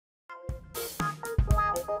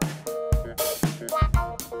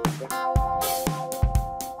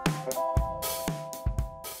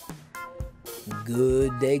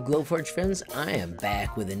Good day, Glowforge friends. I am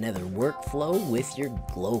back with another workflow with your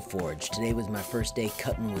Glowforge. Today was my first day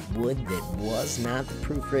cutting with wood that was not the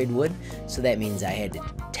proof grade wood, so that means I had to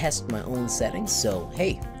test my own settings. So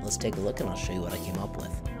hey, let's take a look and I'll show you what I came up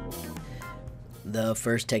with. The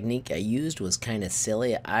first technique I used was kind of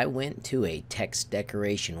silly. I went to a text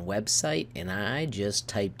decoration website and I just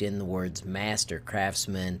typed in the words Master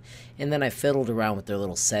Craftsman, and then I fiddled around with their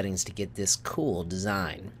little settings to get this cool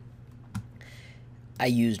design. I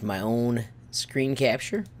used my own screen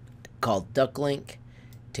capture called DuckLink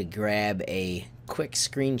to grab a quick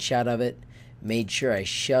screenshot of it, made sure I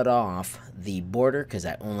shut off the border because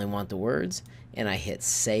I only want the words, and I hit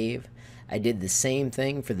save. I did the same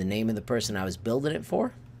thing for the name of the person I was building it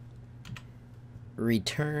for.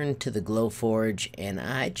 Returned to the Glowforge and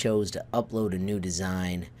I chose to upload a new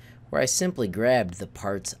design where I simply grabbed the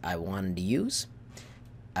parts I wanted to use.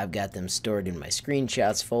 I've got them stored in my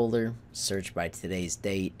screenshots folder, search by today's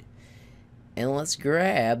date, and let's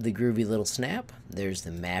grab the groovy little snap. There's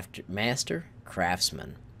the Master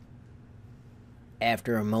Craftsman.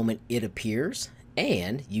 After a moment it appears,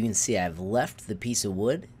 and you can see I've left the piece of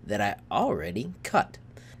wood that I already cut.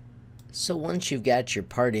 So once you've got your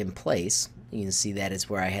part in place, you can see that is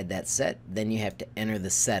where I had that set, then you have to enter the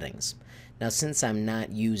settings. Now since I'm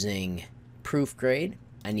not using proof grade,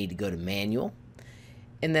 I need to go to manual.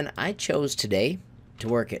 And then I chose today to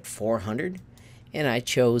work at 400, and I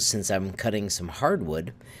chose, since I'm cutting some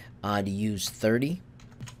hardwood, to use 30.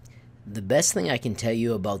 The best thing I can tell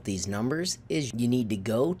you about these numbers is you need to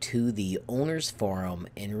go to the owner's forum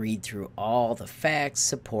and read through all the facts,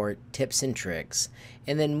 support, tips, and tricks,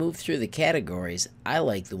 and then move through the categories. I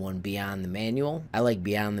like the one beyond the manual. I like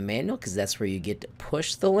beyond the manual because that's where you get to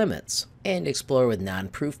push the limits and explore with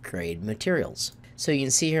non-proof grade materials. So you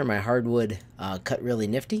can see here my hardwood cut really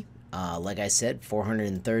nifty. Like I said,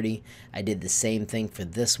 430. I did the same thing for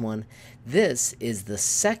this one. This is the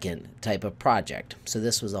second type of project. So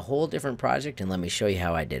this was a whole different project, and let me show you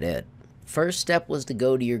how I did it. First step was to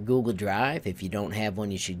go to your Google Drive. If you don't have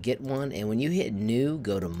one, you should get one. And when you hit New,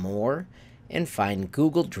 go to More and find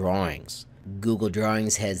Google Drawings. Google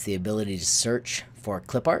Drawings has the ability to search for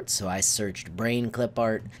clip art. So I searched brain clip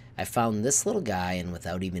art. I found this little guy, and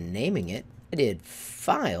without even naming it, I did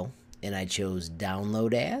File, and I chose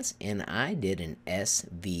Download As, and I did an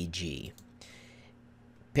SVG.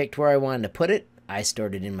 Picked where I wanted to put it. I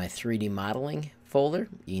stored it in my 3D modeling folder.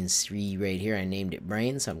 You can see right here I named it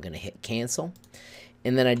Brain, so I'm going to hit Cancel.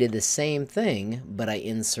 And then I did the same thing, but I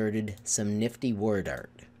inserted some nifty word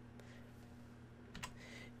art.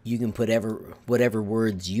 You can put whatever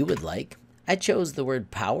words you would like. I chose the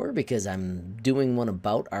word power because I'm doing one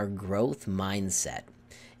about our growth mindset.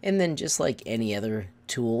 And then just like any other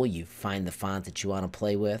tool, you find the font that you want to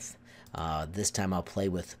play with. This time I'll play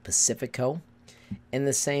with Pacifico. And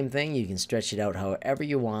the same thing, you can stretch it out however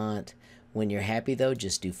you want. When you're happy though,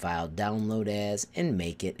 just do File, Download As, and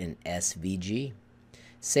make it an SVG.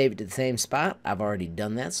 Save it to the same spot. I've already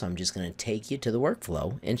done that, so I'm just going to take you to the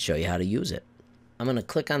workflow and show you how to use it. I'm going to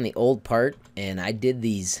click on the old part, and I did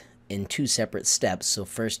these in two separate steps. So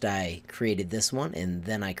first I created this one, and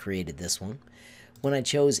then I created this one. When I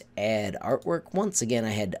chose Add Artwork, once again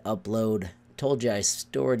I had to upload. Told you I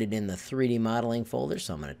stored it in the 3D modeling folder,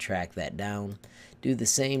 so I'm going to track that down. Do the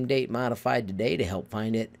same date modified today to help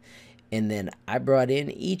find it. And then I brought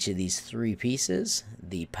in each of these three pieces,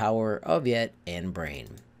 the Power of Yet and Brain.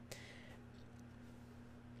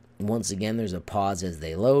 Once again, there's a pause as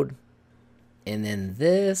they load. And then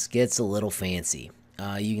this gets a little fancy.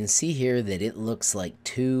 You can see here that it looks like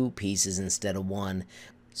two pieces instead of one.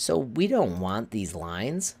 So we don't want these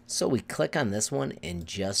lines, so we click on this one and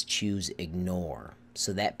just choose Ignore.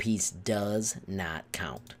 So that piece does not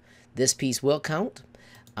count. This piece will count.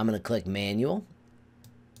 I'm going to click Manual.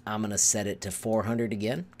 I'm going to set it to 400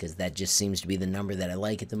 again because that just seems to be the number that I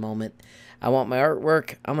like at the moment. I want my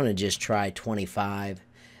artwork. I'm going to just try 25.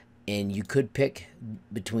 And you could pick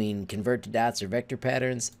between Convert to Dots or Vector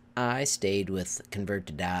Patterns. I stayed with Convert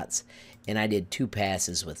to Dots, and I did 2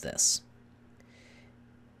 passes with this.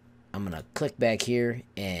 I'm going to click back here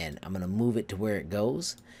and I'm going to move it to where it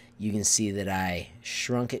goes. You can see that I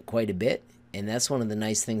shrunk it quite a bit, and that's one of the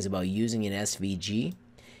nice things about using an SVG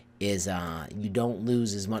is you don't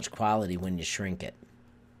lose as much quality when you shrink it.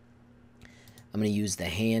 I'm going to use the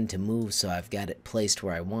hand to move so I've got it placed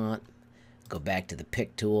where I want. Go back to the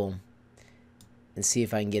pick tool and see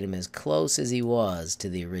if I can get him as close as he was to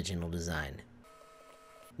the original design.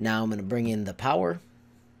 Now I'm going to bring in the power.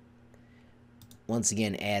 Once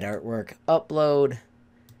again, add artwork, upload,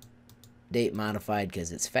 date modified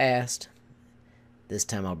because it's fast. This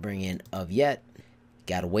time I'll bring in of yet.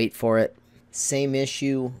 Gotta wait for it. Same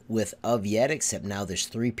issue with of yet, except now there's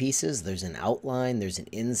 3 pieces. There's an outline, there's an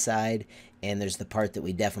inside, and there's the part that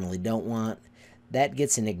we definitely don't want. That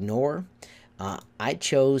gets an ignore. I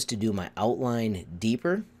chose to do my outline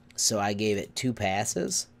deeper, so I gave it 2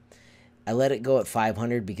 passes. I let it go at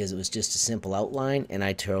 500 because it was just a simple outline, and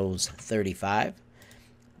I chose 35.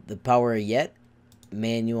 The power of yet,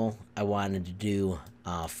 manual, I wanted to do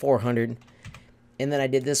 400. And then I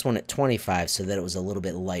did this one at 25 so that it was a little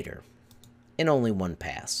bit lighter. And only 1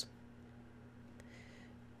 pass.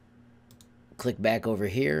 Click back over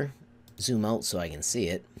here, zoom out so I can see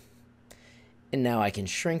it. And now I can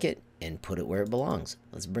shrink it and put it where it belongs.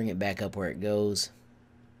 Let's bring it back up where it goes.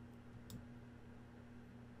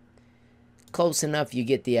 Close enough, you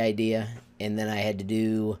get the idea. And then I had to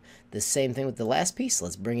do the same thing with the last piece.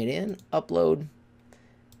 Let's bring it in, upload,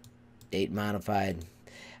 date modified.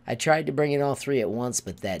 I tried to bring in all 3 at once,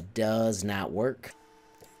 but that does not work.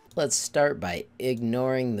 Let's start by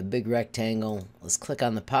ignoring the big rectangle. Let's click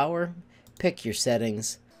on the power, pick your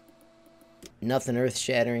settings. Nothing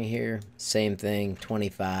earth-shattering here. Same thing,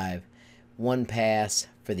 25. 1 pass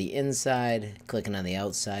for the inside, clicking on the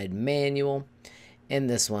outside, manual. And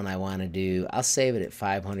this one I want to do, I'll save it at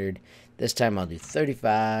 500. This time I'll do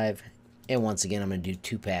 35. And once again, I'm going to do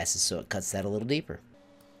 2 passes so it cuts that a little deeper.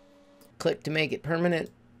 Click to make it permanent.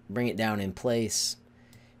 Bring it down in place.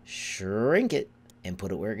 Shrink it. And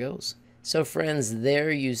put it where it goes. So friends,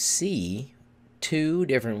 there you see 2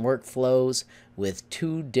 different workflows with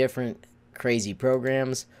 2 different crazy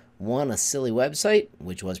programs. One, a silly website,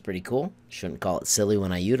 which was pretty cool. Shouldn't call it silly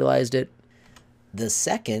when I utilized it. The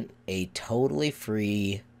second, a totally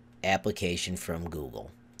free application from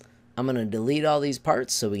Google. I'm going to delete all these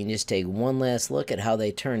parts so we can just take one last look at how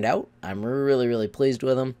they turned out. I'm really pleased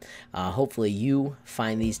with them. Hopefully you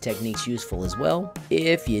find these techniques useful as well.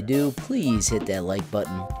 If you do, please hit that like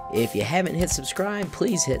button. If you haven't hit subscribe,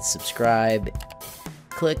 please hit subscribe.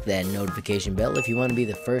 Click that notification bell if you want to be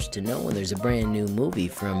the first to know when there's a brand new movie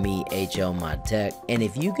from me, HLModTech. And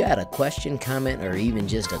if you got a question, comment, or even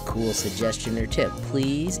just a cool suggestion or tip,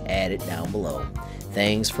 please add it down below.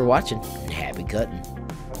 Thanks for watching and happy cutting.